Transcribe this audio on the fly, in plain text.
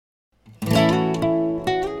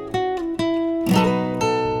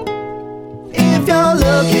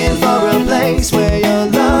comics where your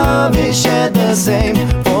love is shared the same.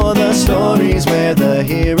 For the stories where the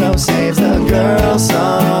hero saves the girl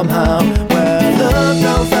somehow. Where look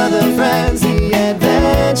no further, friends, the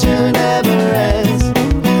adventure never ends.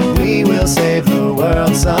 We will save the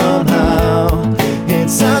world somehow.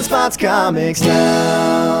 It's Sunspots Comics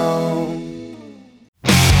now.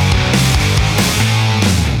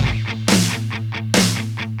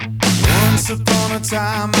 Once upon a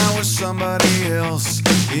time I was somebody else.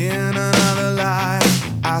 In another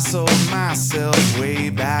life I sold myself way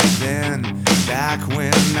back then. Back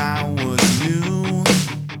when I was new.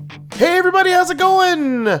 Hey everybody, how's it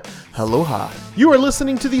going? Aloha. You are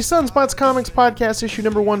listening to the Sunspots Comics Podcast, issue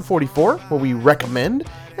number 144, where we recommend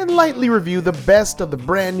and lightly review the best of the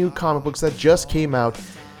brand new comic books that just came out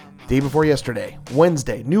day before yesterday,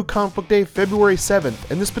 Wednesday, New Comic Book Day, February 7th.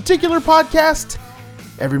 And this particular podcast,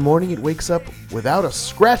 every morning it wakes up without a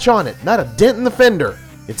scratch on it, not a dent in the fender.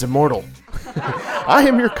 It's immortal. I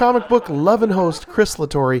am your comic book loving host, Chris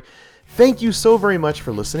Latore. Thank you so very much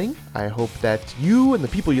for listening. I hope that you and the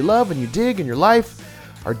people you love and you dig in your life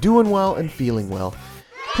are doing well and feeling well.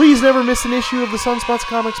 Please never miss an issue of the Sunspots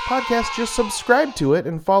Comics Podcast. Just subscribe to it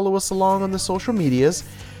and follow us along on the social medias.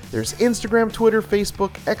 There's Instagram, Twitter,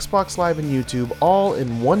 Facebook, Xbox Live, and YouTube, all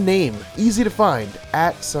in one name, easy to find,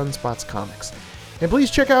 at Sunspots Comics. And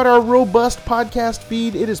please check out our robust podcast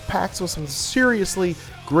feed. It is packed with some seriously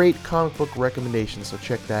great comic book recommendations, so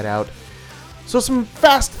check that out. So some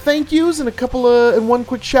fast thank yous and one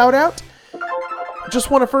quick shout out.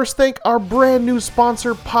 Just want to first thank our brand new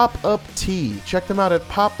sponsor, Pop Up Tea. Check them out at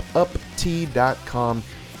popuptea.com.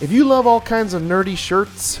 If you love all kinds of nerdy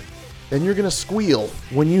shirts, then you're going to squeal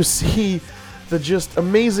when you see the just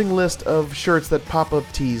amazing list of shirts that Pop Up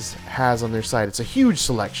Tees has on their site. It's a huge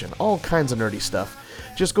selection, all kinds of nerdy stuff.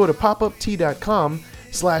 Just go to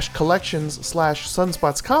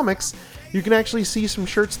popuptea.com/collections/sunspotscomics. You can actually see some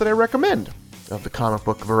shirts that I recommend, of the comic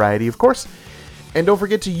book variety, of course. And don't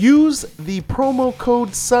forget to use the promo code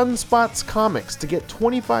SunspotsComics to get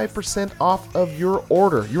 25% off of your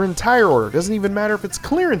order, your entire order. Doesn't even matter if it's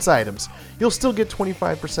clearance items. You'll still get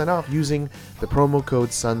 25% off using the promo code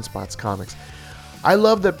SunspotsComics. I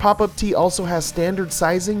love that Pop-Up Tea also has standard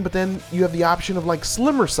sizing, but then you have the option of like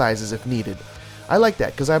slimmer sizes if needed. I like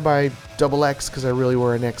that because I buy XX because I really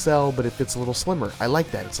wear an XL, but it fits a little slimmer. I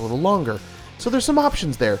like that. It's a little longer. So there's some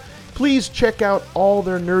options there. Please check out all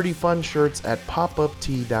their nerdy fun shirts at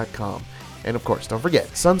popuptea.com. And of course, don't forget,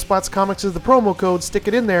 Sunspots Comics is the promo code. Stick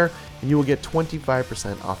it in there and you will get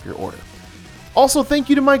 25% off your order. Also, thank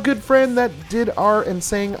you to my good friend that did and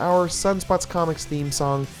sang our Sunspots Comics theme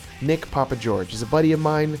song, Nick Papa George. He's a buddy of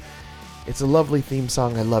mine. It's a lovely theme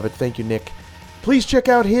song. I love it. Thank you, Nick. Please check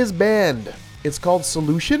out his band. It's called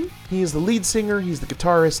Solution. He is the lead singer. He's the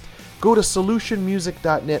guitarist. Go to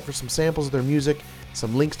solutionmusic.net for some samples of their music,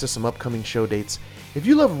 some links to some upcoming show dates. If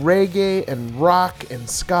you love reggae and rock and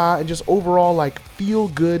ska and just overall like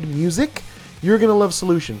feel-good music, you're going to love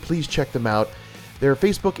Solution. Please check them out. Their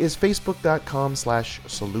Facebook is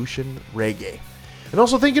facebook.com/solutionreggae. And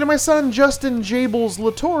also thank you to my son, Justin Jables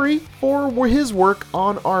Latore, for his work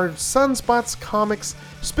on our Sunspots Comics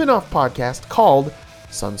spin-off podcast called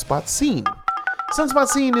Sunspot Scene. Sunspot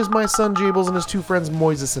Scene is my son Jables and his two friends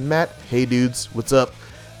Moises and Matt. Hey dudes, what's up?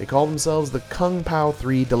 They call themselves the Kung Pao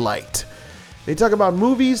 3 Delight. They talk about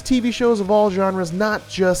movies, TV shows of all genres, not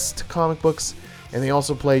just comic books, and they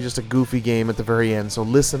also play just a goofy game at the very end, so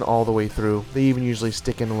listen all the way through. They even usually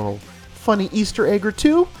stick in a little funny Easter egg or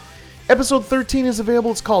two. Episode 13 is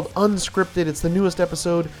available. It's called Unscripted. It's the newest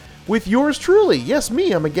episode with yours truly. Yes,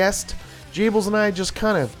 me. I'm a guest. Jables and I just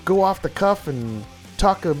kind of go off the cuff and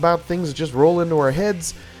talk about things that just roll into our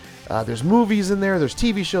heads. There's movies in there. There's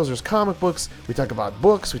TV shows. There's comic books. We talk about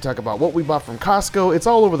books. We talk about what we bought from Costco. It's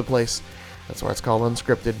all over the place. That's why it's called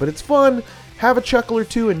Unscripted. But it's fun. Have a chuckle or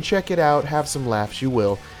two and check it out. Have some laughs. You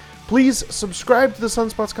will. Please subscribe to the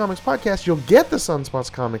Sunspots Comics podcast. You'll get the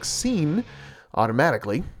Sunspots Comics scene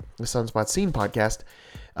automatically. The Sunspot Scene podcast,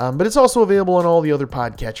 but it's also available on all the other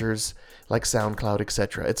podcatchers like SoundCloud,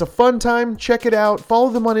 etc. It's a fun time. Check it out.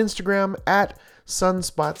 Follow them on Instagram at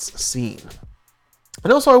Sunspots Scene.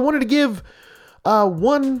 And also, I wanted to give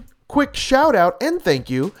one quick shout out and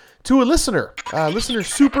thank you to a listener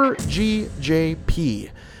Super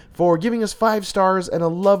GJP, for giving us 5 stars and a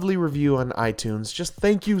lovely review on iTunes. Just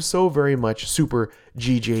thank you so very much, Super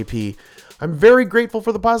GJP. I'm very grateful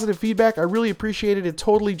for the positive feedback. I really appreciate it. It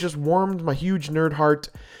totally just warmed my huge nerd heart.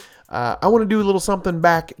 I want to do a little something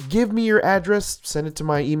back. Give me your address. Send it to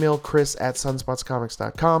my email,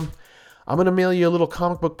 chris@sunspotscomics.com. I'm going to mail you a little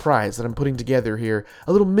comic book prize that I'm putting together here.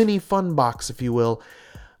 A little mini fun box, if you will.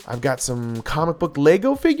 I've got some comic book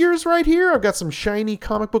Lego figures right here. I've got some shiny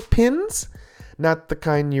comic book pins. Not the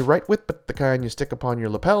kind you write with, but the kind you stick upon your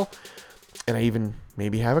lapel. And I even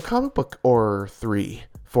maybe have a comic book or 3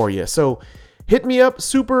 for you. So hit me up,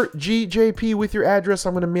 Super GJP, with your address.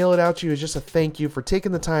 I'm going to mail it out to you as just a thank you for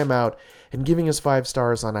taking the time out and giving us 5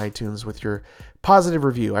 stars on iTunes with your positive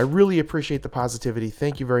review. I really appreciate the positivity.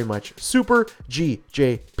 Thank you very much, Super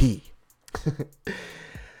GJP.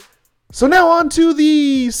 So now on to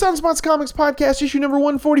the Sunspots Comics Podcast, issue number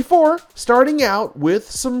 144, starting out with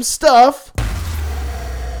some stuff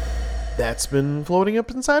that's been floating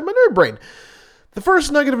up inside my nerd brain. The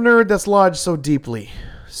first nugget of nerd that's lodged so deeply,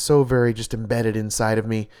 so very just embedded inside of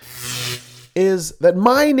me, is that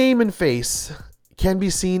my name and face can be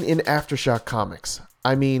seen in Aftershock comics.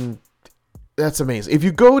 I mean, that's amazing. If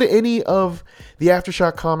you go to any of the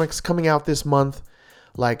Aftershock comics coming out this month,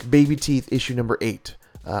 like Baby Teeth issue number 8,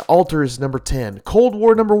 Alters number 10, Cold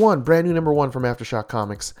War number 1, brand new number 1 from Aftershock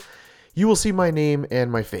Comics, you will see my name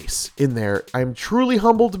and my face in there. I'm truly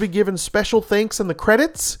humbled to be given special thanks in the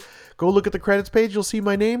credits. Go look at the credits page. You'll see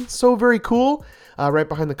my name. So very cool. Right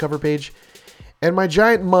behind the cover page. And my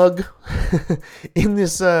giant mug in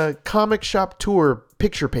this comic shop tour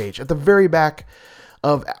picture page at the very back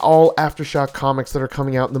of all Aftershock comics that are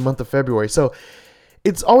coming out in the month of February. So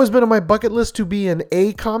it's always been on my bucket list to be an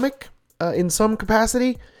A comic in some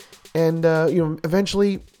capacity. And,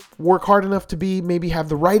 eventually work hard enough to maybe have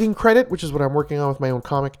the writing credit, which is what I'm working on with my own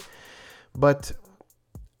comic. But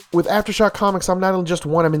with Aftershock Comics, I'm not in just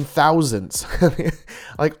one, I'm in thousands.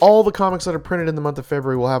 Like all the comics that are printed in the month of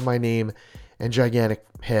February will have my name and gigantic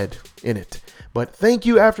head in it. But thank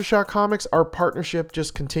you, Aftershock Comics. Our partnership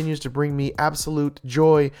just continues to bring me absolute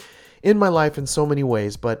joy in my life in so many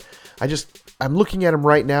ways. But I'm looking at them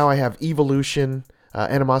right now. I have Evolution,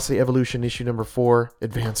 Animosity Evolution, issue number 4,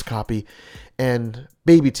 advanced copy, and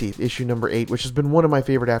Baby Teeth, issue number 8, which has been one of my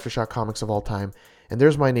favorite Aftershock comics of all time. And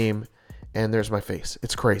there's my name, and there's my face.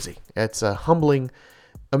 It's crazy. It's a humbling,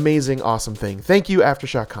 amazing, awesome thing. Thank you,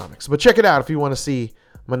 Aftershock Comics. But check it out if you want to see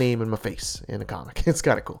my name and my face in a comic. It's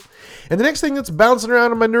kind of cool. And the next thing that's bouncing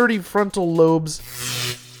around in my nerdy frontal lobes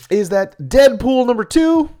is that Deadpool number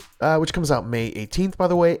 2, which comes out May 18th, by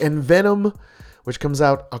the way, and Venom, which comes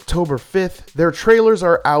out October 5th. Their trailers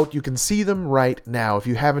are out. You can see them right now. If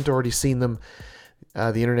you haven't already seen them,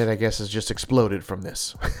 the internet, I guess, has just exploded from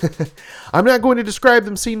this. I'm not going to describe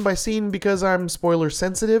them scene by scene because I'm spoiler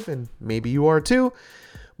sensitive, and maybe you are too.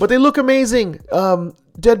 But they look amazing.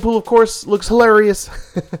 Deadpool, of course, looks hilarious.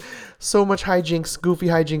 So much hijinks, goofy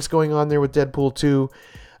hijinks going on there with Deadpool 2.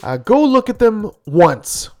 Go look at them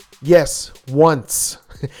once. Yes, once.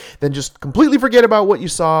 Then just completely forget about what you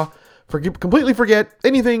saw. Completely forget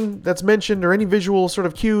anything that's mentioned or any visual sort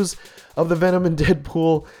of cues of the Venom and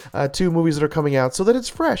Deadpool 2 movies that are coming out, so that it's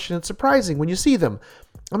fresh and it's surprising when you see them.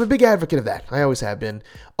 I'm a big advocate of that. I always have been.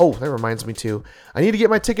 Oh, that reminds me too. I need to get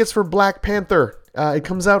my tickets for Black Panther. It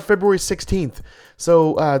comes out February 16th.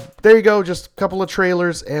 So there you go. Just a couple of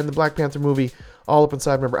trailers and the Black Panther movie all up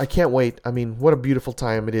inside. Remember, I can't wait. I mean, what a beautiful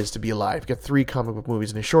time it is to be alive. Got 3 comic book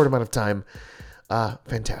movies in a short amount of time.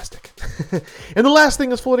 Fantastic. And the last thing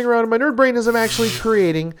that's floating around in my nerd brain is I'm actually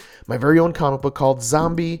creating my very own comic book called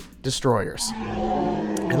Zombie Destroyers.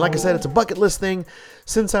 And like I said, it's a bucket list thing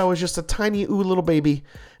since I was just a tiny little baby.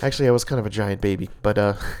 Actually, I was kind of a giant baby, but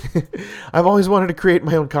I've always wanted to create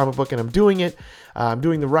my own comic book, and I'm doing it. I'm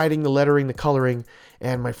doing the writing, the lettering, the coloring,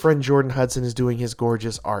 and my friend Jordan Hudson is doing his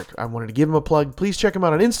gorgeous art. I wanted to give him a plug. Please check him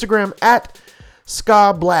out on Instagram at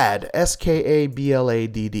Skablad,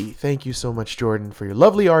 Skablad. Thank you so much, Jordan, for your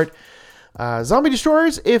lovely art. Zombie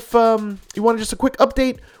Destroyers, if you want just a quick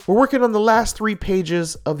update, we're working on the last 3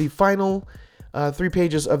 pages of the final 3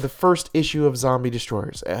 pages of the first issue of Zombie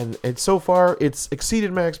Destroyers. And so far, it's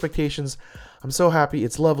exceeded my expectations. I'm so happy.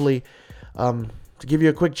 It's lovely. To give you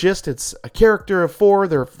a quick gist, it's a character of 4.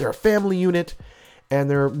 They're a family unit. And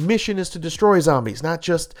their mission is to destroy zombies, not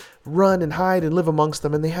just run and hide and live amongst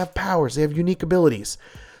them. And they have powers. They have unique abilities.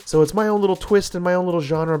 So it's my own little twist and my own little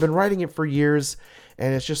genre. I've been writing it for years.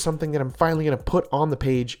 And it's just something that I'm finally going to put on the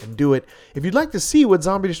page and do it. If you'd like to see what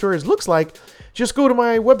Zombie Destroyers looks like, just go to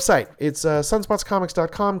my website. It's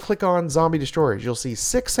sunspotscomics.com. Click on Zombie Destroyers. You'll see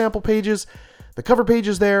 6 sample pages. The cover page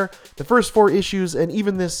is there. The first 4 issues. And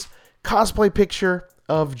even this cosplay picture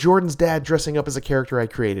of Jordan's dad dressing up as a character I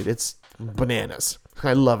created. It's bananas.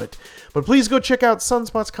 I love it. But please go check out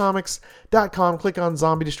sunspotscomics.com. Click on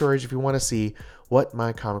Zombie Destroyers if you want to see what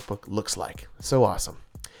my comic book looks like. So awesome.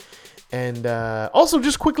 And also,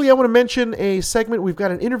 just quickly, I want to mention a segment. We've got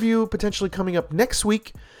an interview potentially coming up next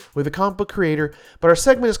week with a comic book creator, but our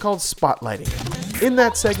segment is called Spotlighting. In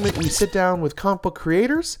that segment, we sit down with comic book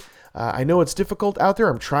creators. I know it's difficult out there.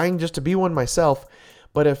 I'm trying just to be one myself.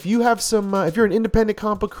 But if you have if you're an independent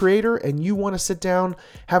comic book creator and you want to sit down,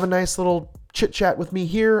 have a nice little chit chat with me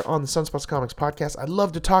here on the Sunspots Comics podcast, I'd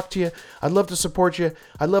love to talk to you. I'd love to support you.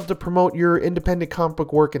 I'd love to promote your independent comic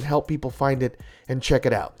book work and help people find it and check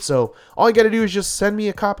it out. So all you got to do is just send me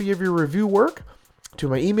a copy of your review work to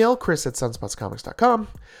my email, chris@sunspotscomics.com,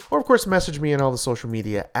 or of course message me on all the social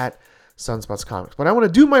media at Sunspots Comics. But I want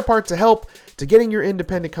to do my part to help to getting your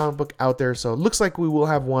independent comic book out there. So it looks like we will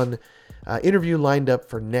have one interview lined up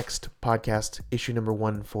for next podcast, issue number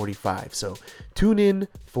 145. So tune in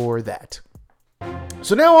for that.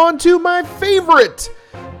 So now on to my favorite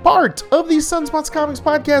part of the Sunspots Comics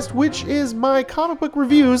podcast, which is my comic book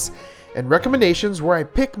reviews and recommendations, where I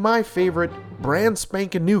pick my favorite brand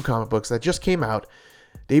spanking new comic books that just came out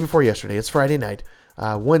day before yesterday. It's Friday night,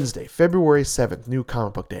 Wednesday, February 7th, new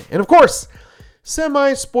comic book day. And of course,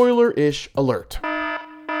 semi-spoiler-ish alert.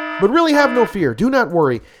 But really have no fear. Do not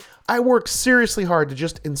worry. I work seriously hard to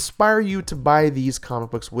just inspire you to buy these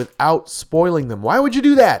comic books without spoiling them. Why would you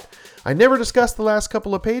do that? I never discuss the last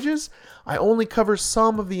couple of pages. I only cover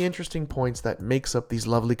some of the interesting points that makes up these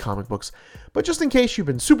lovely comic books. But just in case you've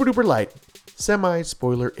been super duper light,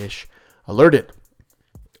 semi-spoiler-ish alerted.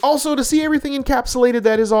 Also, to see everything encapsulated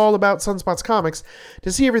that is all about Sunspots Comics,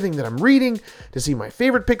 to see everything that I'm reading, to see my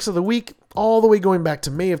favorite picks of the week, all the way going back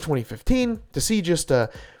to May of 2015, to see just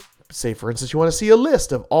say, for instance, you want to see a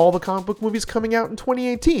list of all the comic book movies coming out in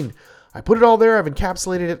 2018. I put it all there. I've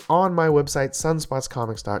encapsulated it on my website,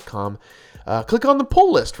 sunspotscomics.com. Click on the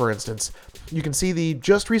pull list, for instance. You can see the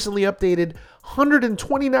just recently updated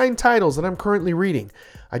 129 titles that I'm currently reading.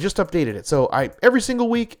 I just updated it. So every single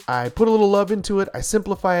week, I put a little love into it. I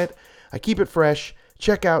simplify it. I keep it fresh.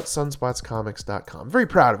 Check out sunspotscomics.com. I'm very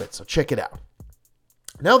proud of it, so check it out.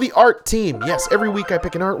 Now the art team. Yes, every week I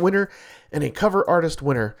pick an art winner and a cover artist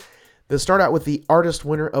winner. Let's start out with the artist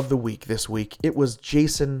winner of the week this week. It was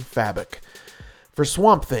Jason Fabok for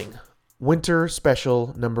Swamp Thing, Winter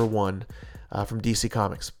Special number 1 from DC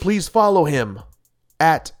Comics. Please follow him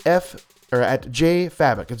at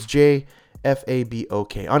JFabok. It's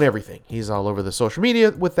JFABOK on everything. He's all over the social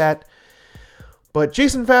media with that. But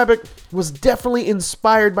Jason Fabok was definitely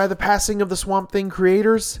inspired by the passing of the Swamp Thing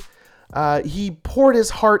creators. He poured his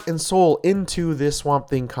heart and soul into this Swamp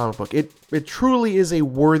Thing comic book. It truly is a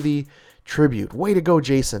worthy tribute. Way to go,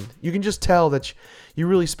 Jason. You can just tell that you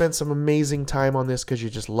really spent some amazing time on this because you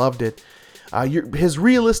just loved it. His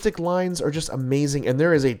realistic lines are just amazing, and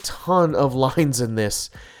there is a ton of lines in this.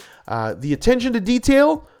 The attention to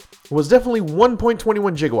detail was definitely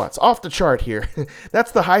 1.21 gigawatts. Off the chart here.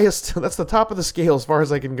 That's the highest, that's the top of the scale as far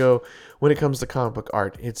as I can go when it comes to comic book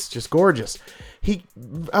art. It's just gorgeous.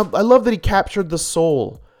 I love that he captured the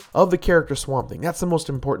soul of the character Swamp Thing. That's the most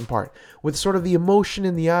important part. With sort of the emotion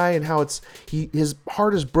in the eye and how his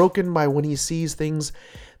heart is broken by when he sees things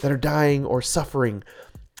that are dying or suffering.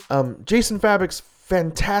 Jason Fabok's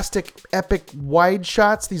fantastic, epic wide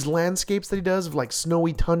shots, these landscapes that he does of like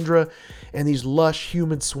snowy tundra and these lush,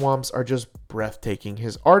 humid swamps are just breathtaking.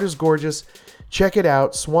 His art is gorgeous. Check it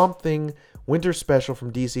out. Swamp Thing Winter Special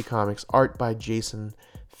from DC Comics, art by Jason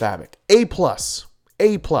Fabok. A+,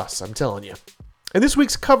 I'm telling you. And this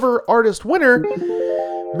week's cover artist winner,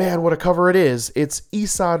 man, what a cover it is. It's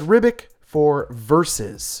Esad Ribic for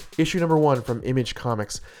Versus, issue number 1 from Image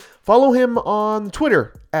Comics. Follow him on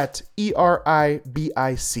Twitter at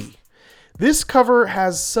ERIBIC. This cover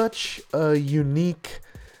has such a unique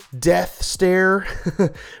death stare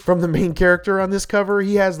from the main character on this cover.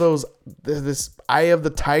 He has this Eye of the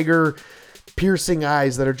Tiger piercing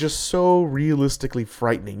eyes that are just so realistically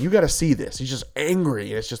frightening. You got to see this. He's just angry,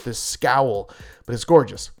 and it's just this scowl, but it's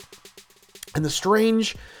gorgeous. And the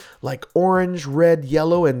strange, like orange, red,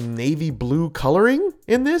 yellow, and navy blue coloring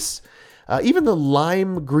in this, even the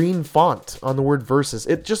lime green font on the word Versus,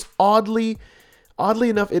 it just oddly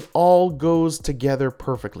enough, it all goes together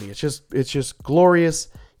perfectly. It's just glorious.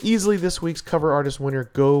 Easily this week's cover artist winner.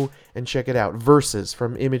 Go and check it out. Versus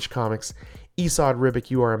from Image Comics. Esad Ribic,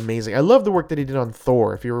 you are amazing. I love the work that he did on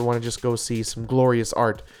Thor. If you ever want to just go see some glorious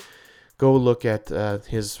art, go look at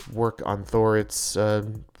his work on Thor. It's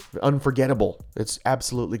unforgettable. It's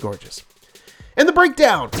absolutely gorgeous. And the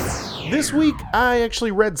breakdown. This week, I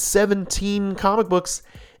actually read 17 comic books,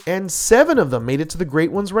 and 7 of them made it to the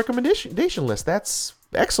Great Ones recommendation list. That's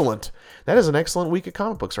excellent. That is an excellent week of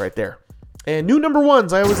comic books right there. And new number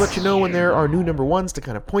ones. I always let you know when there are new number ones to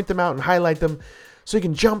kind of point them out and highlight them so you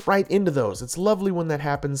can jump right into those. It's lovely when that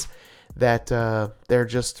happens, that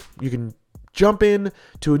you can jump in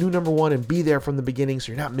to a new number one and be there from the beginning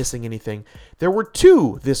so you're not missing anything. There were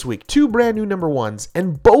 2 this week, 2 brand new number ones,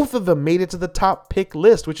 and both of them made it to the top pick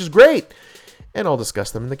list, which is great. And I'll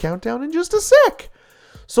discuss them in the countdown in just a sec.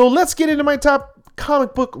 So let's get into my top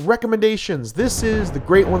comic book recommendations. This is the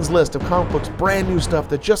Great Ones list of comic books, brand new stuff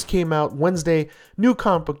that just came out Wednesday, New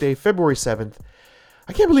Comic Book Day, February 7th.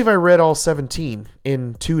 I can't believe I read all 17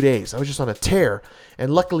 in 2 days. I was just on a tear,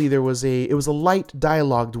 and luckily it was a light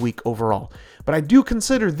dialogued week overall. But I do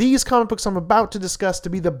consider these comic books I'm about to discuss to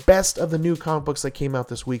be the best of the new comic books that came out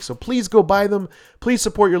this week. So please go buy them. Please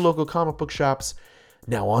support your local comic book shops.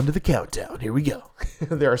 Now on to the countdown. Here we go.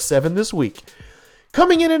 There are 7 this week.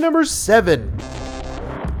 Coming in at number 7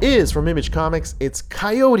 is from Image Comics. It's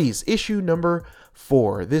Coyotes, issue number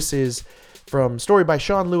 4. This is from story by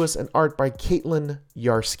Sean Lewis and art by Caitlin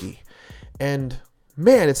Yarsky. And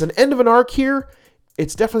man, it's an end of an arc here.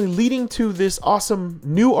 It's definitely leading to this awesome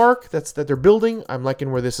new arc that they're building. I'm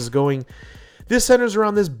liking where this is going. This centers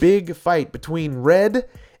around this big fight between Red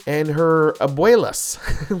and her abuelas,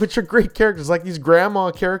 which are great characters, like these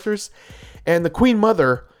grandma characters, and the Queen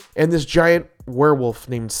Mother and this giant werewolf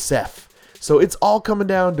named Seth. So it's all coming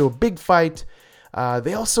down to a big fight.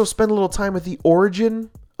 They also spend a little time with the origin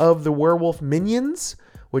of the werewolf minions,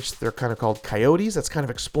 which they're kind of called coyotes. That's kind of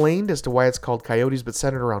explained as to why it's called coyotes, but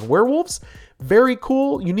centered around werewolves. Very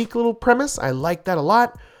cool, unique little premise. I like that a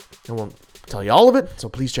lot. I won't tell you all of it, so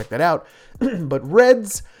please check that out. But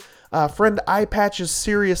Red's friend Eye Patch is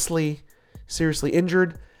seriously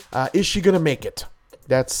injured. Is she going to make it?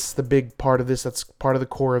 That's the big part of this. That's part of the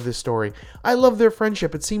core of this story. I love their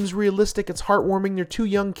friendship. It seems realistic. It's heartwarming. They're 2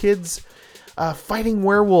 young kids fighting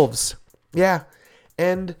werewolves. Yeah.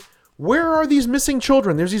 And where are these missing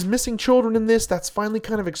children? There's these missing children in this. That's finally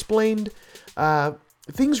kind of explained.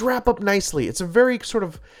 Things wrap up nicely. It's a very sort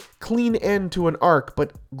of clean end to an arc,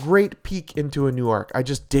 but great peek into a new arc. I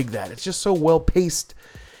just dig that. It's just so well paced.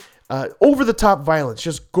 Over-the-top violence,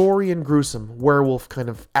 just gory and gruesome, werewolf kind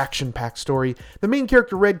of action-packed story. The main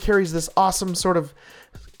character, Red, carries this awesome sort of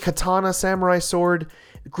katana samurai sword.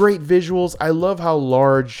 Great visuals. I love how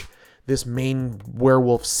large this main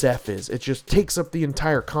werewolf Seth is. It just takes up the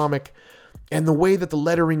entire comic. And the way that the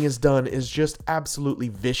lettering is done is just absolutely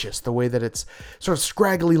vicious. The way that it's sort of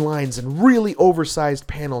scraggly lines and really oversized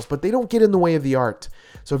panels, but they don't get in the way of the art.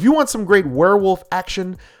 So if you want some great werewolf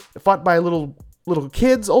action fought by little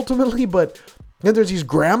kids ultimately, but then there's these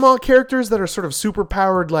grandma characters that are sort of super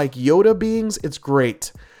powered like Yoda beings. It's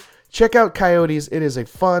great. Check out Coyotes. It is a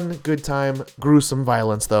fun, good time, gruesome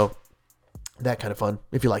violence though. That kind of fun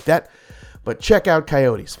if you like that. But check out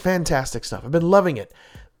Coyotes. Fantastic stuff. I've been loving it.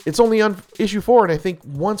 It's only on issue 4, and I think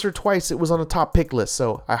once or twice it was on a top pick list,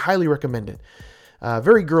 so I highly recommend it.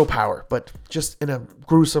 Very girl power, but just in a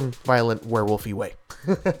gruesome, violent, werewolfy way.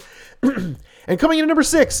 And coming in at number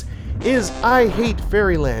 6 is I Hate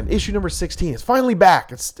Fairyland, issue number 16. It's finally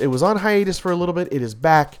back. It was on hiatus for a little bit. It is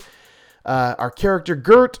back. Our character,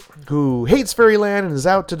 Gert, who hates Fairyland and is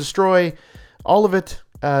out to destroy all of it.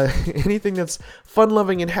 Anything that's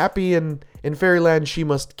fun-loving and happy in Fairyland, she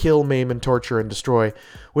must kill, maim, and torture and destroy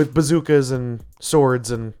with bazookas and swords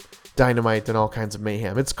and dynamite and all kinds of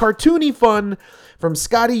mayhem. It's cartoony fun from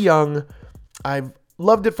Scotty Young. I've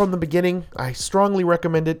loved it from the beginning. I strongly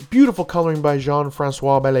recommend it. Beautiful coloring by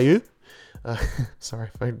Jean-Francois Balayu. Sorry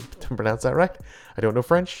if I didn't pronounce that right. I don't know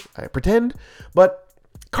French. I pretend. But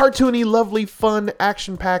cartoony, lovely, fun,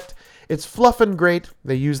 action-packed. It's fluff and great.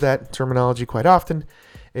 They use that terminology quite often.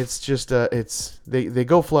 It's just, they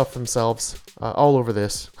go fluff themselves all over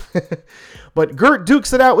this. But Gert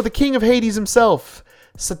dukes it out with the king of Hades himself,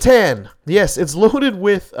 Satan. Yes, it's loaded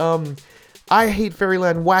with I Hate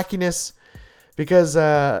Fairyland wackiness because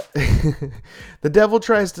the devil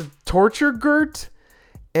tries to torture Gert,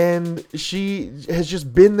 and she has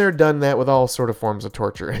just been there, done that with all sort of forms of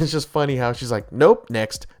torture. It's just funny how she's like, nope,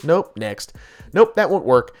 next, nope, next. Nope, that won't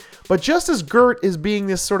work. But just as Gert is being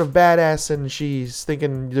this sort of badass and she's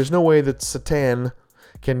thinking there's no way that Satan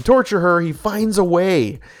can torture her, he finds a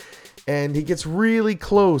way. And he gets really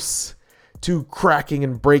close to cracking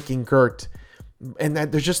and breaking Gert. And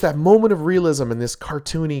there's just that moment of realism in this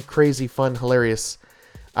cartoony, crazy, fun, hilarious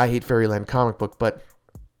I Hate Fairyland comic book. But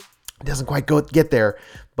it doesn't quite get there.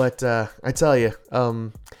 But I tell you,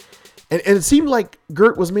 and it seemed like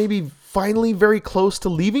Gert was maybe finally very close to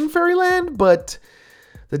leaving Fairyland, but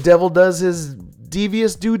the devil does his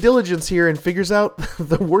devious due diligence here and figures out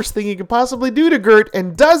the worst thing he could possibly do to Gert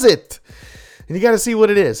and does it. And you got to see what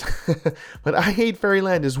it is. But I Hate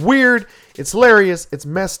Fairyland is weird. It's hilarious. It's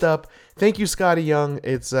messed up. Thank you, Scotty Young.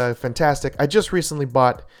 It's fantastic. I just recently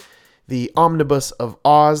bought the Omnibus of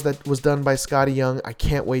Oz that was done by Scotty Young. I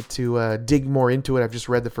can't wait to dig more into it. I've just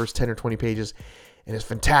read the first 10 or 20 pages, and it's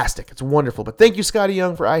fantastic. It's wonderful. But thank you, Scotty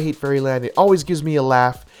Young, for I Hate Fairyland. It always gives me a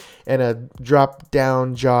laugh and a drop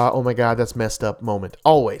down jaw, oh my god, that's messed up moment.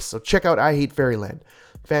 Always. So check out I Hate Fairyland.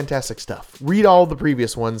 Fantastic stuff. Read all the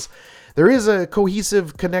previous ones. There is a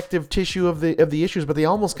cohesive, connective tissue of the issues, but they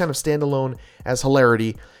almost kind of stand alone as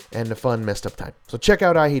hilarity and a fun, messed up time. So check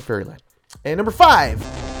out I Hate Fairyland. And number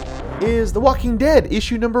 5 is The Walking Dead,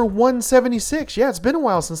 issue number 176. Yeah, it's been a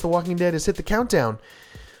while since The Walking Dead has hit the countdown.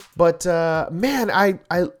 But man, I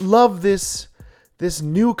love this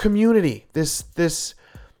new community. This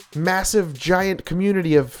massive, giant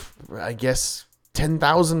community of, I guess,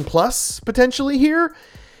 10,000 plus potentially here.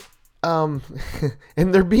 And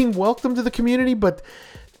they're being welcomed to the community, but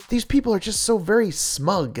these people are just so very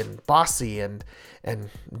smug and bossy and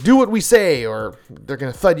do what we say or they're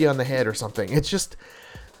going to thud you on the head or something. It's just,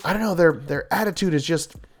 I don't know, their attitude is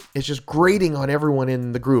just grating on everyone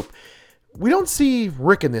in the group. We don't see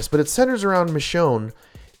Rick in this, but it centers around Michonne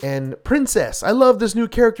and Princess. I love this new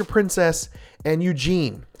character, Princess, and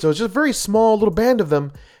Eugene. So it's just a very small little band of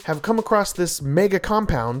them have come across this mega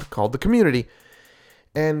compound called the Community.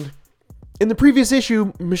 And in the previous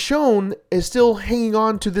issue, Michonne is still hanging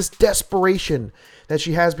on to this desperation that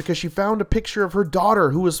she has because she found a picture of her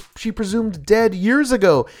daughter who was, she presumed, dead years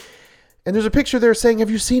ago. And there's a picture there saying,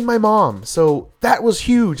 "Have you seen my mom?" So that was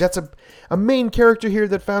huge. That's a main character here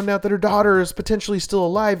that found out that her daughter is potentially still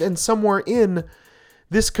alive and somewhere in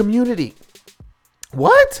this community.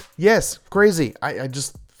 What? Yes, crazy. I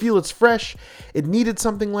just feel it's fresh. It needed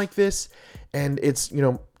something like this. And it's,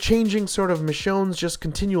 changing sort of Michonne's just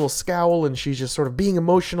continual scowl, and she's just sort of being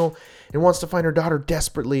emotional and wants to find her daughter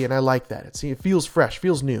desperately, and I like that. It feels fresh,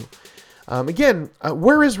 feels new. Again,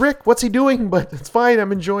 where is Rick? What's he doing? But it's fine.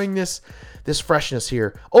 I'm enjoying this freshness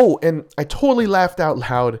here. Oh, and I totally laughed out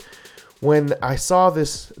loud when I saw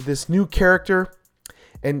this new character,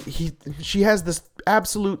 and she has this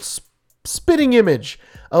absolute spitting image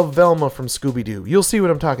of Velma from Scooby-Doo. You'll see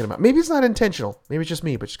what I'm talking about. Maybe it's not intentional. Maybe it's just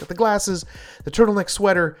me, but she's got the glasses, the turtleneck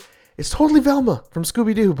sweater. It's totally Velma from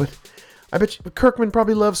Scooby-Doo, but I bet Kirkman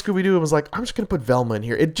probably loves Scooby-Doo and was like, I'm just going to put Velma in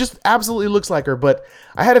here. It just absolutely looks like her, but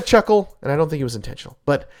I had a chuckle, and I don't think it was intentional.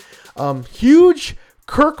 But huge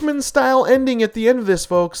Kirkman-style ending at the end of this,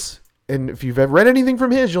 folks. And if you've ever read anything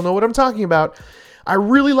from his, you'll know what I'm talking about. I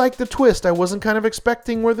really like the twist. I wasn't kind of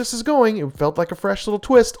expecting where this is going. It felt like a fresh little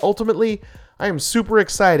twist. Ultimately, I am super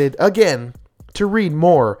excited, again, to read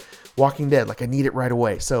more Walking Dead. Like, I need it right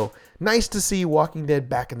away. So, nice to see Walking Dead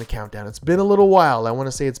back in the countdown. It's been a little while. I want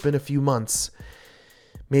to say it's been a few months.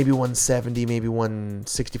 Maybe 170, maybe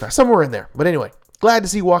 165, somewhere in there. But anyway, glad to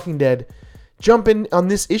see Walking Dead jump in on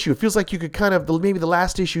this issue. It feels like you could kind of, maybe the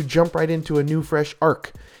last issue, jump right into a new, fresh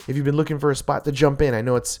arc. If you've been looking for a spot to jump in. I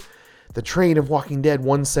know it's the train of Walking Dead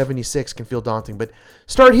 176 can feel daunting, but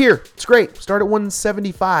start here. It's great. Start at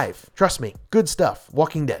 175. Trust me. Good stuff.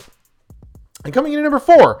 Walking Dead. And coming in at number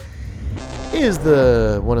 4 is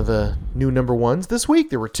one of the new number ones this week.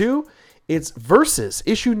 There were 2. It's Versus,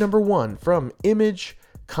 issue number 1 from Image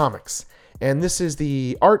Comics. And this is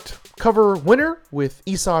the art cover winner with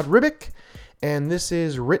Esad Ribic. And this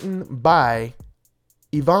is written by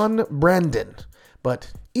Yvonne Brandon.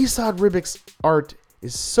 But Esad Ribic's art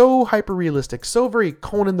is so hyper-realistic, so very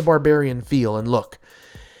Conan the Barbarian feel and look.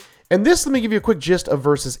 And this, let me give you a quick gist of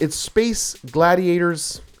Versus. It's space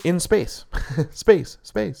gladiators in space. space.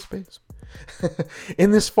 In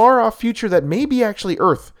this far-off future that may be actually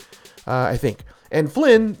Earth, I think. And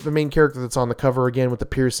Flynn, the main character that's on the cover again with the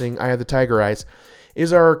piercing Eye of the Tiger eyes,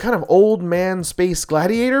 is our kind of old man space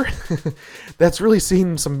gladiator that's really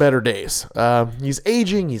seen some better days. He's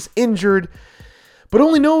aging, he's injured, but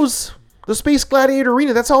only knows the Space Gladiator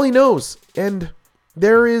Arena. That's all he knows. And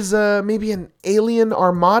there is maybe an alien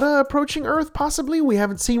armada approaching Earth, possibly. We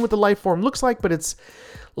haven't seen what the life form looks like, but it's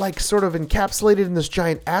like sort of encapsulated in this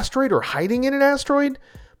giant asteroid or hiding in an asteroid.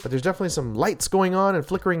 But there's definitely some lights going on and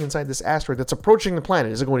flickering inside this asteroid that's approaching the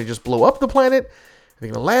planet. Is it going to just blow up the planet? Are they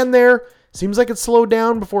going to land there? Seems like it slowed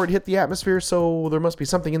down before it hit the atmosphere, so there must be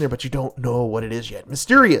something in there, but you don't know what it is yet.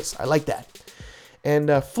 Mysterious. I like that.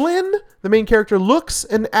 And Flynn, the main character, looks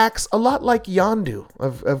and acts a lot like Yondu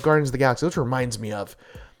of Guardians of the Galaxy, which reminds me of.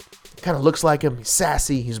 Kind of looks like him. He's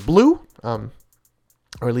sassy. He's blue. Or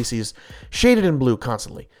at least he's shaded in blue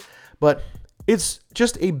constantly. But it's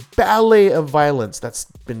just a ballet of violence that's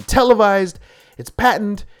been televised. It's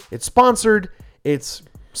patented. It's sponsored. It's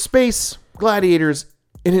space gladiators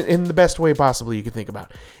in the best way possibly you can think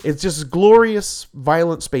about. It's just glorious,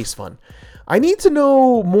 violent space fun. I need to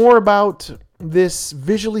know more about this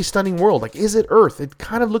visually stunning world. Like, is it Earth? It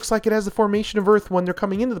kind of looks like it has the formation of Earth when they're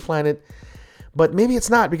coming into the planet, but maybe it's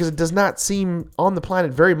not, because it does not seem on the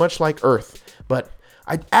planet very much like Earth. But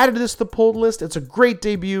I added this to the pulled list. It's a great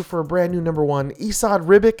debut for a brand new number one. Esad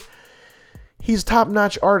Ribic, he's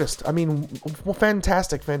top-notch artist. I mean,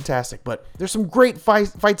 fantastic. But there's some great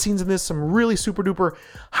fight scenes in this, some really super-duper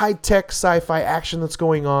high-tech sci-fi action that's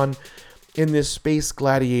going on in this space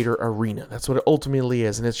gladiator arena. That's what it ultimately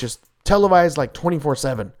is, and it's just televised like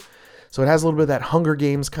 24/7. So it has a little bit of that Hunger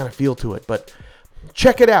Games kind of feel to it. But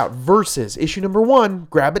check it out. Versus issue number 1.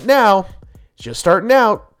 Grab it now. It's just starting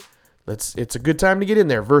out. It's a good time to get in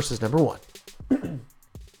there. Versus number 1.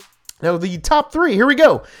 Now the top 3. Here we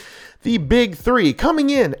go. The big 3. Coming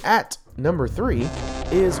in at number 3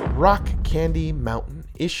 is Rock Candy Mountain,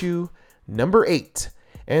 issue number 8.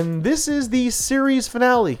 And this is the series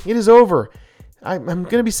finale. It is over. I'm going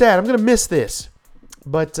to be sad. I'm going to miss this.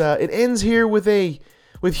 But it ends here with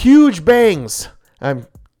huge bangs. I'm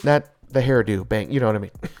not the hairdo bang. You know what I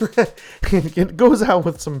mean? It goes out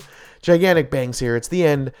with some gigantic bangs here. It's the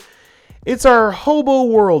end. It's our hobo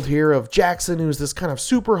world here of Jackson, who's this kind of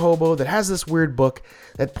super hobo that has this weird book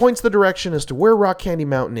that points the direction as to where Rock Candy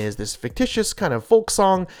Mountain is, this fictitious kind of folk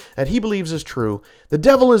song that he believes is true. The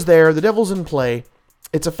devil is there. The devil's in play.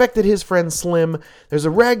 It's affected his friend Slim. There's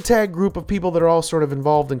a ragtag group of people that are all sort of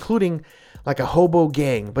involved, including like a hobo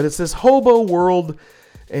gang. But it's this hobo world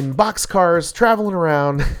in boxcars traveling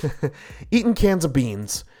around, eating cans of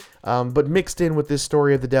beans, but mixed in with this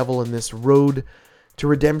story of the devil and this road to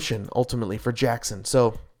redemption, ultimately, for Jackson.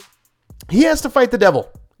 So he has to fight the devil.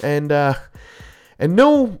 And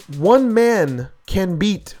no one man can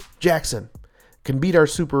beat Jackson, can beat our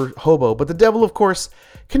super hobo. But the devil, of course,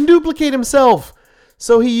 can duplicate himself.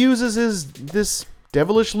 So he uses this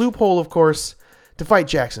devilish loophole, of course, to fight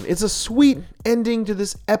Jackson. It's a sweet ending to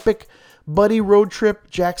this epic buddy road trip,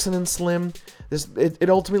 Jackson and Slim. It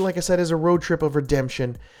ultimately, like I said, is a road trip of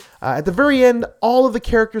redemption. At the very end, all of the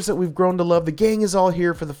characters that we've grown to love, the gang is all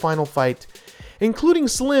here for the final fight, including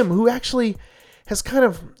Slim, who actually has kind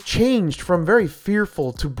of changed from very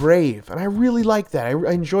fearful to brave. And I really like that.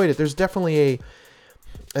 I enjoyed it. There's definitely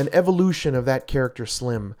an evolution of that character,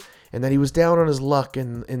 Slim, and that he was down on his luck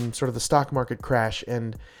in sort of the stock market crash,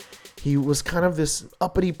 and he was kind of this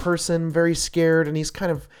uppity person, very scared, and he's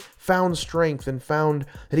kind of found strength and found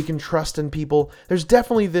that he can trust in people. There's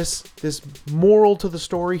definitely this moral to the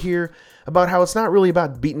story here about how it's not really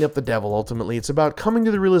about beating up the devil, ultimately. It's about coming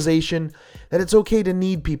to the realization that it's okay to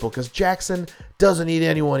need people, because Jackson doesn't need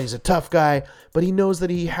anyone. He's a tough guy, but he knows that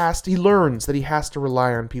he learns that he has to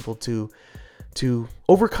rely on people to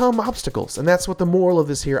overcome obstacles. And that's what the moral of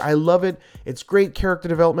this here. I love it. It's great character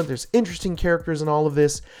development. There's interesting characters in all of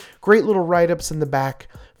this. Great little write-ups in the back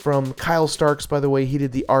from Kyle Starks, by the way. He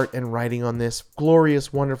did the art and writing on this.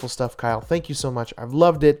 Glorious, wonderful stuff, Kyle. Thank you so much. I've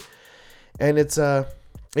loved it. And it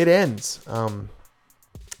ends.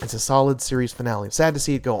 It's a solid series finale. I'm sad to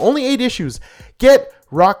see it go. Only 8 issues. Get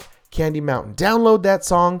Rock Candy Mountain. Download that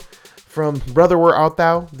song from Brother Where Art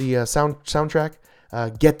Thou, the soundtrack.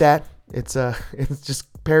 Get that. It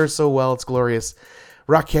just pairs so well. It's glorious.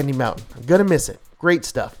 Rock Candy Mountain. I'm gonna miss it. Great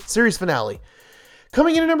stuff. Series finale.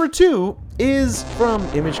 Coming in at number 2 is from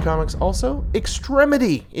Image Comics also.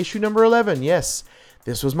 Extremity, issue number 11. Yes,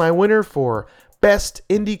 this was my winner for Best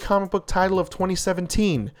Indie Comic Book Title of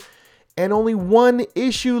 2017. And only 1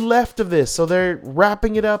 issue left of this. So they're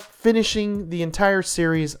wrapping it up, finishing the entire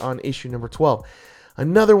series on issue number 12.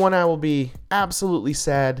 Another one I will be absolutely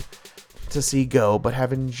sad to see go, but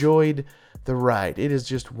have enjoyed the ride. It is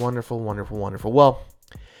just wonderful, wonderful, wonderful. Well,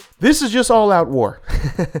 this is just all-out war.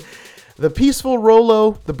 The peaceful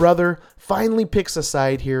Rollo, the brother, finally picks a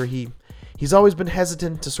side here. He's always been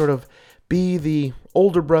hesitant to sort of be the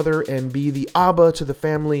older brother and be the Abba to the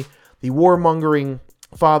family. The warmongering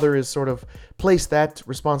father has sort of placed that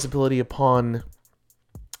responsibility upon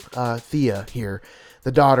Thea here,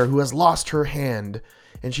 the daughter who has lost her hand,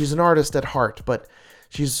 and she's an artist at heart, but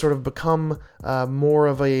she's sort of become more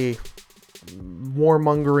of a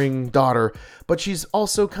warmongering daughter, but she's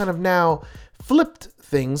also kind of now flipped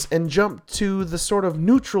things and jumped to the sort of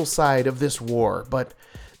neutral side of this war. But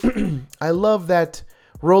I love that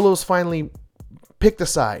Rollo's finally picked a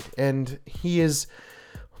side, and he is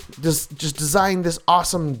just designed this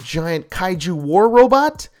awesome giant kaiju war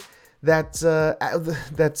robot that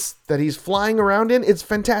he's flying around in. It's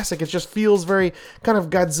fantastic. It just feels very kind of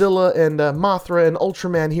Godzilla and Mothra and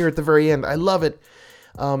Ultraman here at the very end. I love it.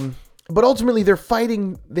 But ultimately,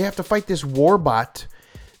 they have to fight this warbot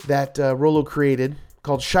that Rollo created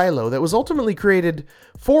called Shiloh that was ultimately created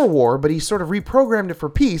for war, but he sort of reprogrammed it for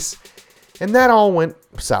peace. And that all went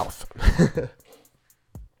south.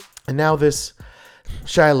 And now this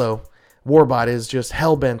Shiloh Warbot is just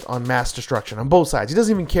hell-bent on mass destruction on both sides. He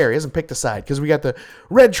doesn't even care. He hasn't picked a side, because we got the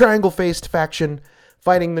red triangle-faced faction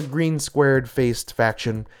fighting the green squared-faced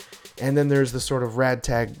faction, and then there's the sort of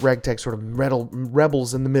ragtag sort of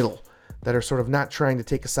rebels in the middle that are sort of not trying to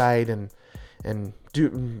take a side and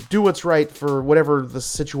do what's right for whatever the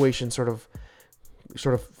situation sort of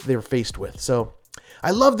they're faced with. So I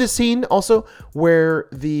love this scene also where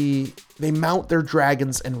they mount their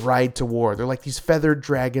dragons and ride to war. They're like these feathered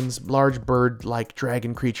dragons, large bird-like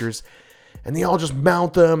dragon creatures, and they all just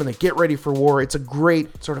mount them and they get ready for war. It's a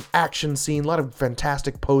great sort of action scene. A lot of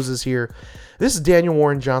fantastic poses here. This is Daniel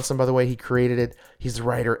Warren Johnson, by the way. He created it. He's the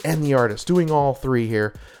writer and the artist, doing all three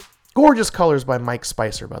here. Gorgeous colors by Mike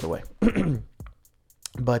Spicer, by the way.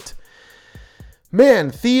 But man,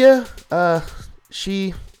 Thea,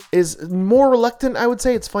 she is more reluctant, I would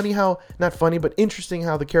say. It's funny how, not funny, but interesting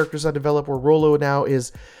how the characters have developed, where Rollo now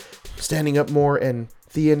is standing up more and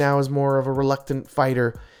Thea now is more of a reluctant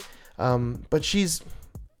fighter. But she's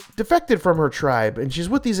defected from her tribe and she's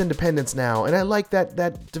with these independents now. And I like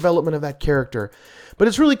that development of that character. But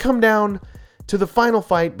it's really come down to the final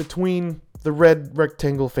fight between the red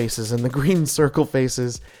rectangle faces and the green circle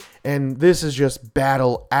faces. And this is just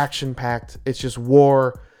battle, action-packed. It's just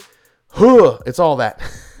war. It's all that.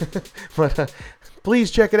 But please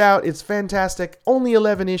check it out. It's fantastic. Only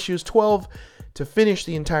 11 issues, 12 to finish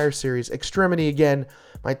the entire series. Extremity, again,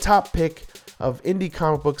 my top pick of indie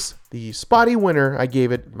comic books. The spotty winner, I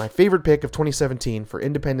gave it my favorite pick of 2017 for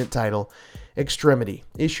independent title, Extremity,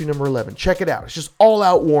 issue number 11. Check it out. It's just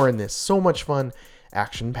all-out war in this. So much fun,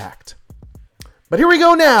 action-packed. But here we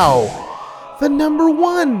go now. The number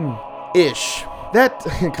one-ish. That,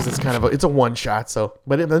 because it's a one-shot, so.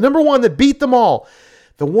 But the number one that beat them all.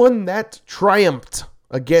 The one that triumphed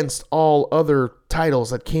against all other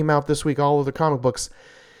titles that came out this week, all other comic books.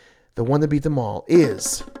 The one that beat them all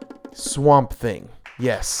is Swamp Thing.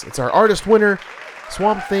 Yes, it's our artist winner,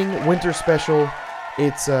 Swamp Thing Winter Special.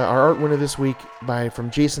 It's our art winner this week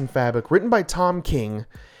from Jason Fabok, written by Tom King.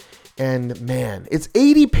 And man, it's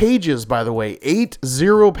 80 pages, by the way.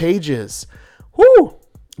 80 pages. Whoo!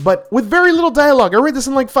 But with very little dialogue. I read this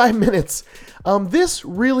in like 5 minutes. This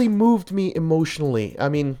really moved me emotionally. I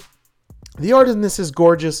mean, the art in this is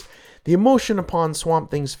gorgeous. The emotion upon Swamp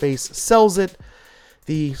Thing's face sells it.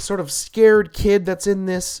 The sort of scared kid that's in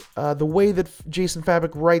this, the way that Jason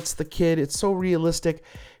Fabok writes the kid, it's so realistic,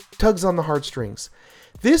 tugs on the heartstrings.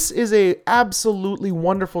 This is a absolutely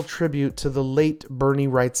wonderful tribute to the late Bernie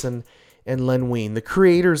Wrightson and Len Wein, the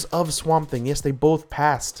creators of Swamp Thing. Yes, they both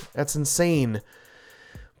passed. That's insane.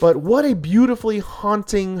 But what a beautifully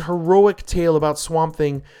haunting, heroic tale about Swamp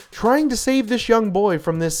Thing trying to save this young boy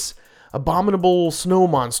from this abominable snow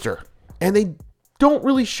monster. And they don't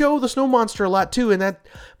really show the snow monster a lot too, and that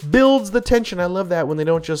builds the tension. I love that when they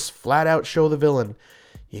don't just flat out show the villain.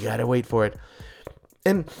 You gotta wait for it.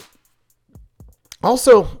 And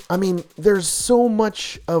also, I mean, there's so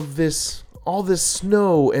much of this, all this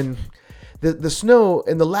snow, and the snow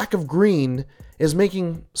and the lack of green is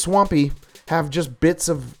making Swampy have just bits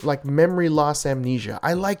of like memory loss amnesia.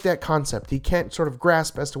 I like that concept. He can't sort of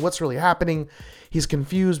grasp as to what's really happening. He's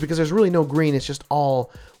confused because there's really no green. It's just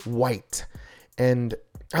all white. And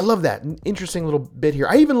I love that. An interesting little bit here.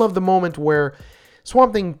 I even love the moment where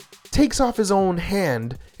Swamp Thing takes off his own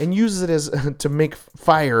hand and uses it as to make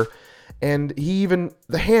fire. And the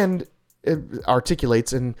hand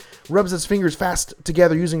articulates and rubs its fingers fast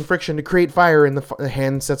together using friction to create fire, and the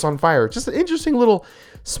hand sets on fire. Just an interesting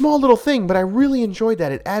small little thing, but I really enjoyed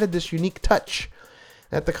that. It added this unique touch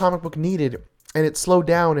that the comic book needed, and it slowed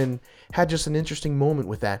down and had just an interesting moment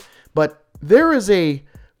with that. But there is a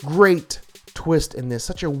great twist in this,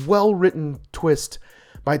 such a well-written twist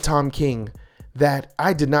by Tom King that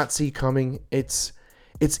I did not see coming. It's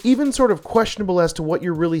even sort of questionable as to what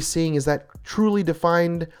you're really seeing. Is that truly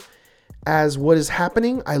defined as what is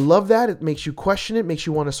happening? I love that. It makes you question it, makes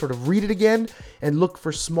you want to sort of read it again and look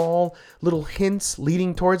for small little hints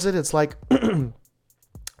leading towards it. It's like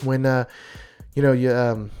when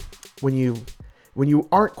you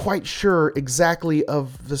aren't quite sure exactly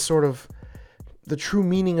of the sort of the true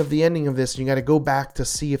meaning of the ending of this, you got to go back to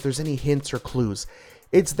see if there's any hints or clues.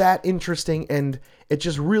 It's that interesting, and it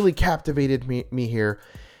just really captivated me here.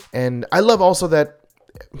 And I love also that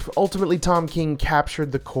ultimately Tom King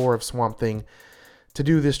captured the core of Swamp Thing to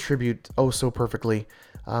do this tribute so perfectly,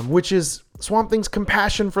 which is Swamp Thing's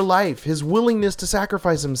compassion for life, his willingness to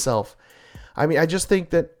sacrifice himself. I mean, I just think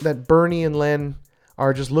that Bernie and Len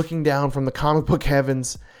are just looking down from the comic book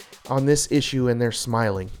heavens on this issue, and they're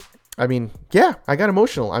smiling. I mean, yeah, I got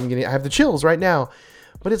emotional. I have the chills right now.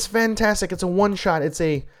 But it's fantastic. It's a one-shot. It's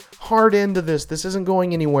a hard end to this. This isn't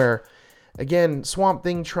going anywhere. Again, Swamp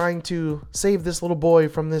Thing trying to save this little boy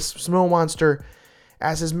from this snow monster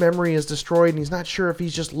as his memory is destroyed, and he's not sure if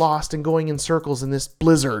he's just lost and going in circles in this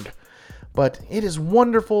blizzard. But it is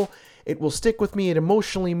wonderful. It will stick with me. It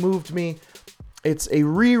emotionally moved me. It's a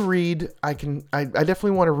reread. I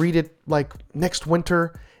definitely want to read it like next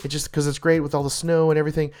winter. It's just because it's great with all the snow and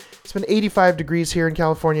everything. It's been 85 degrees here in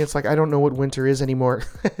California. It's like I don't know what winter is anymore.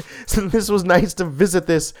 So this was nice to visit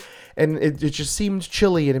this, and it just seemed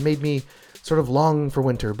chilly, and it made me sort of long for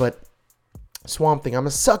winter. But Swamp Thing, I'm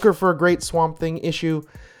a sucker for a great Swamp Thing issue.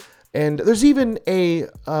 And there's even a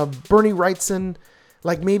Bernie Wrightson,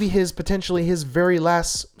 like maybe potentially his very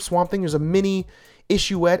last Swamp Thing. There's a mini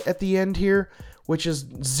issuette at the end here, which is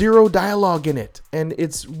zero dialogue in it, and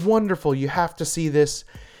it's wonderful. You have to see this,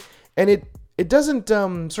 and it doesn't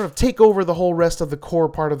sort of take over the whole rest of the core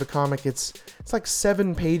part of the comic. It's like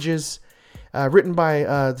 7 pages, written by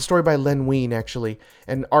the story by Len Wein actually,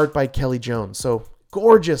 and art by Kelly Jones. So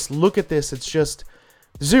gorgeous. Look at this. It's just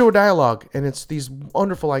zero dialogue, and it's these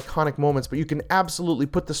wonderful iconic moments, but you can absolutely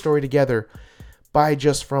put the story together by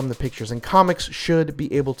just from the pictures, and comics should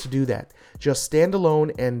be able to do that. Just stand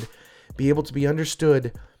alone and be able to be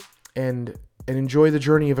understood and enjoy the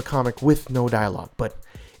journey of a comic with no dialogue. But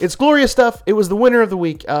it's glorious stuff. It was the winner of the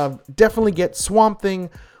week. Definitely get Swamp Thing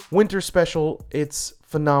Winter Special. It's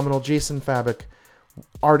phenomenal. Jason Fabok,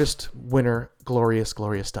 artist winner. Glorious,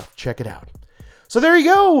 glorious stuff. Check it out. So there you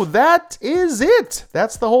go. That is it.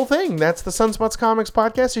 That's the whole thing. That's the Sunspots Comics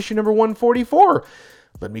Podcast, issue number 144.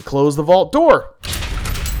 Let me close the vault door.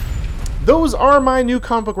 Those are my new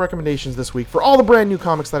comic book recommendations this week for all the brand new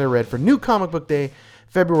comics that I read for New Comic Book Day,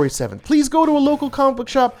 February 7th. Please go to a local comic book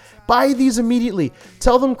shop, buy these immediately.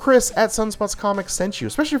 Tell them Chris at Sunspots Comics sent you,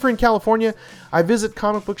 especially if you're in California. I visit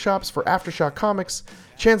comic book shops for Aftershock Comics.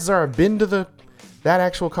 Chances are I've been to that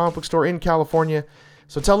actual comic book store in California.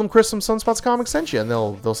 So tell them Chris from Sunspots Comics sent you, and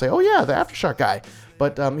they'll say, oh yeah, the Aftershock guy.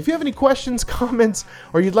 But if you have any questions, comments,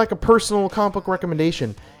 or you'd like a personal comic book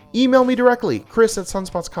recommendation, email me directly,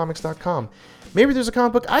 chris@sunspotscomics.com. Maybe there's a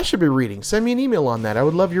comic book I should be reading. Send me an email on that. I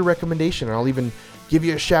would love your recommendation, and I'll even give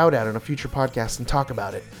you a shout out on a future podcast and talk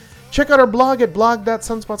about it. Check out our blog at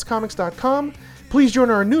blog.sunspotscomics.com. Please join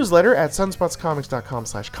our newsletter at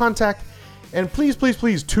sunspotscomics.com/contact. And please, please,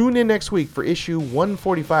 please tune in next week for issue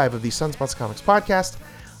 145 of the Sunspots Comics Podcast.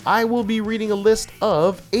 I will be reading a list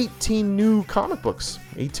of 18 new comic books.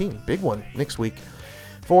 18, big one, next week.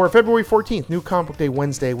 For February 14th, New Comic Book Day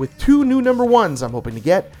Wednesday, with 2 new number 1s I'm hoping to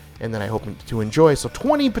get, and then I hope to enjoy. So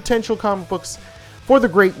 20 potential comic books for the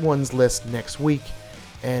Great Ones list next week.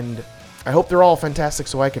 And I hope they're all fantastic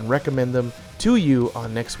so I can recommend them to you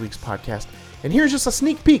on next week's podcast. And here's just a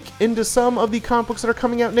sneak peek into some of the comic books that are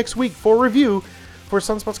coming out next week for review for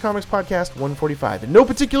Sunspots Comics Podcast 145. In no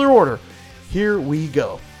particular order, here we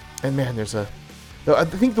go. And man, I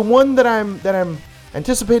think the one that I'm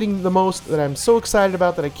anticipating the most, that I'm so excited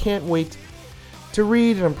about, that I can't wait to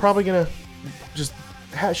read, and I'm probably gonna just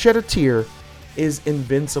shed a tear, is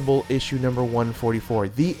Invincible issue number 144.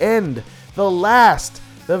 The end, I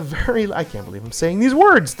can't believe I'm saying these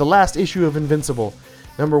words. The last issue of Invincible,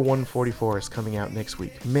 number 144, is coming out next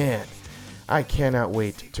week. Man, I cannot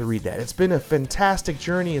wait to read that. It's been a fantastic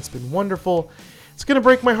journey. It's been wonderful. It's gonna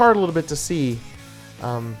break my heart a little bit to see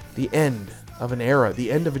the end of an era,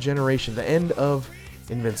 the end of a generation, the end of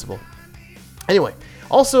Invincible. Anyway,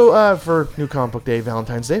 also for New Comic Book Day,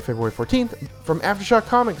 Valentine's Day, February 14th, from Aftershock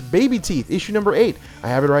Comics, Baby Teeth, issue number 8. I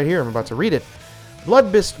have it right here. I'm about to read it.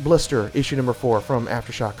 Blood Blister, issue number 4, from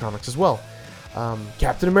Aftershock Comics as well.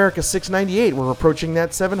 Captain America 698. We're approaching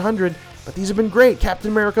that 700, but these have been great.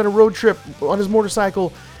 Captain America on a road trip on his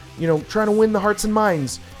motorcycle, trying to win the hearts and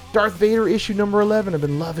minds. Darth Vader, issue number 11. I've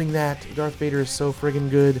been loving that. Darth Vader is so friggin'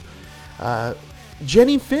 good.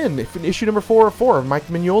 Jenny Finn, issue number 404 of Mike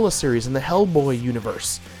Mignola's series in the Hellboy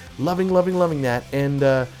universe. Loving that.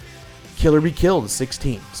 And Killer Be Killed,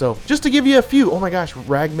 16. So just to give you a few, oh my gosh,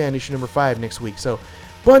 Ragman, issue number 5 next week. So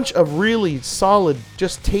bunch of really solid,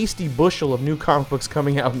 just tasty bushel of new comic books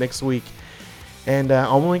coming out next week. And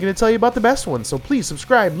I'm only going to tell you about the best ones. So please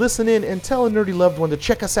subscribe, listen in, and tell a nerdy loved one to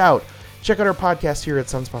check us out. Check out our podcast here at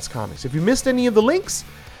Sunspots Comics. If you missed any of the links,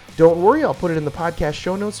 don't worry, I'll put it in the podcast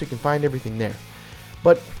show notes so you can find everything there.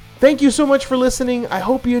 But thank you so much for listening. I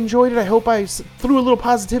hope you enjoyed it. I hope I threw a little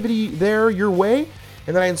positivity there your way,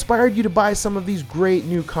 and that I inspired you to buy some of these great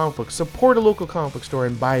new comic books. Support a local comic book store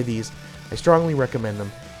and buy these. I strongly recommend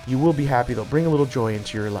them. You will be happy. They'll bring a little joy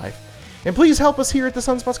into your life. And please help us here at the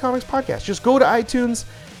Sunspots Comics Podcast. Just go to iTunes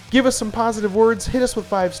Give us some positive words. Hit us with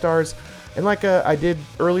 5 stars. And like I did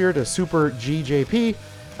earlier to Super GJP,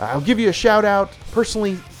 I'll give you a shout out.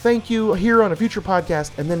 Personally, thank you here on a future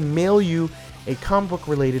podcast, and then mail you a comic book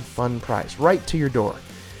related fun prize right to your door.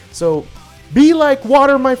 So be like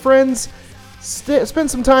water, my friends.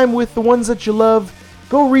 Spend some time with the ones that you love.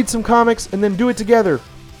 Go read some comics and then do it together.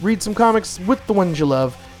 Read some comics with the ones you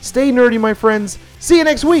love. Stay nerdy, my friends. See you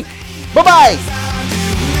next week. Bye-bye.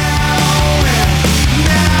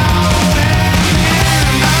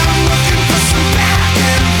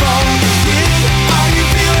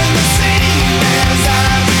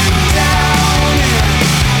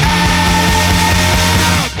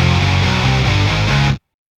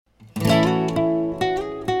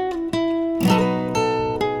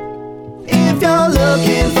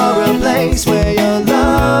 Where your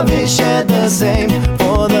love is shared the same,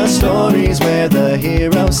 for the stories where the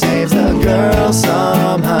hero saves the girl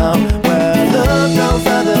somehow, where look no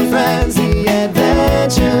further, friends, the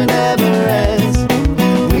adventure never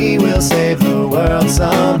ends. We will save the world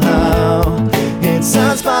somehow. It's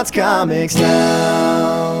Sunspots Comics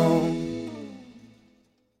now.